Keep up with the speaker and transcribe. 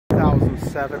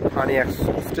2007 Pontiac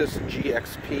Solstice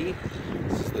GXP.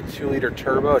 This is the 2-liter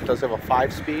turbo. It does have a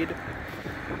 5-speed.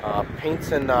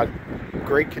 Paint's in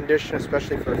great condition,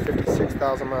 especially for a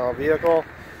 56,000 mile vehicle.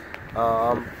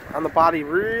 On the body,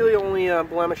 really only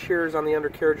blemish here is on the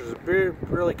undercarriage, which is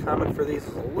really common for these.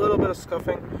 Is a little bit of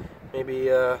scuffing,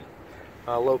 maybe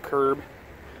low curb.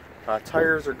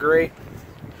 Tires are great,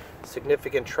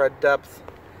 significant tread depth.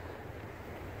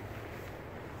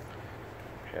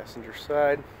 Passenger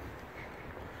side,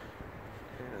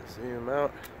 and zoom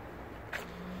out.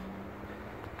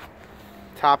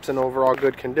 Top's in overall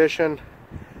good condition,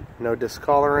 no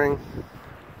discoloring.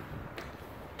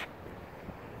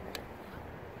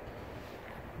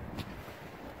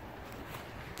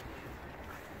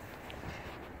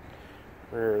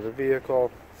 Rear of the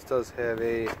vehicle, this does have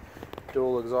a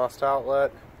dual exhaust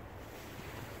outlet.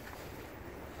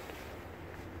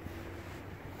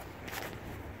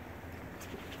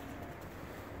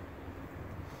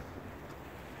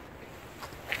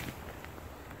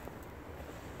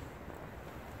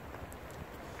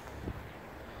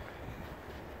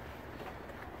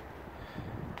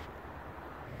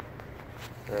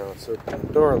 Now let's open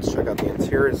the door, let's check out the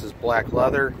interior. This is black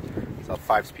leather. It's a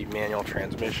 5-speed manual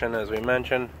transmission, as we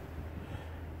mentioned.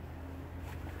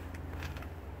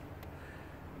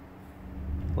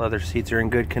 Leather seats are in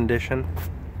good condition.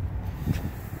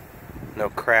 No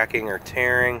cracking or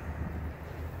tearing.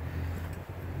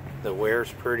 The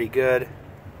wear's pretty good.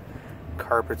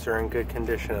 Carpets are in good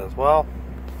condition as well.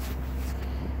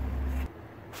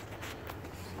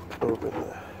 Open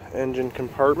the engine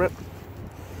compartment.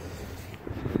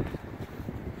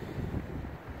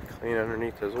 Clean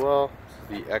underneath as well.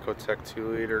 This is the Ecotec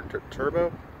 2-liter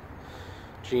turbo.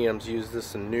 GM's used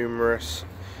this in numerous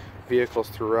vehicles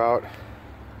throughout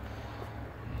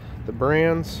the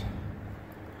brands.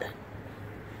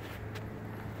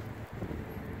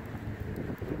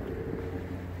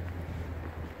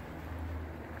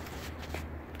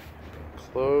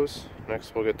 Close.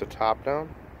 Next we'll get the top down.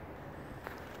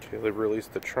 Okay, they've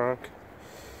released the trunk.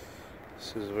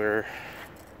 This is where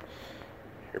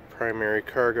your primary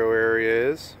cargo area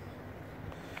is.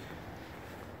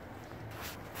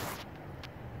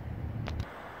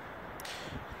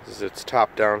 This is its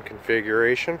top-down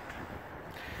configuration.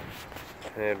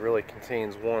 And it really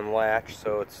contains one latch,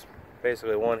 so it's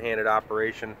basically a one-handed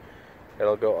operation.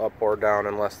 It'll go up or down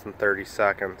in less than 30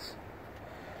 seconds.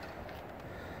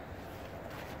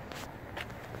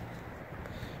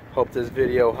 Hope this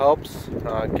video helps.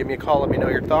 Give me a call, let me know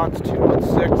your thoughts.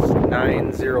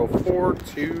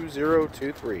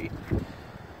 216-904-2023.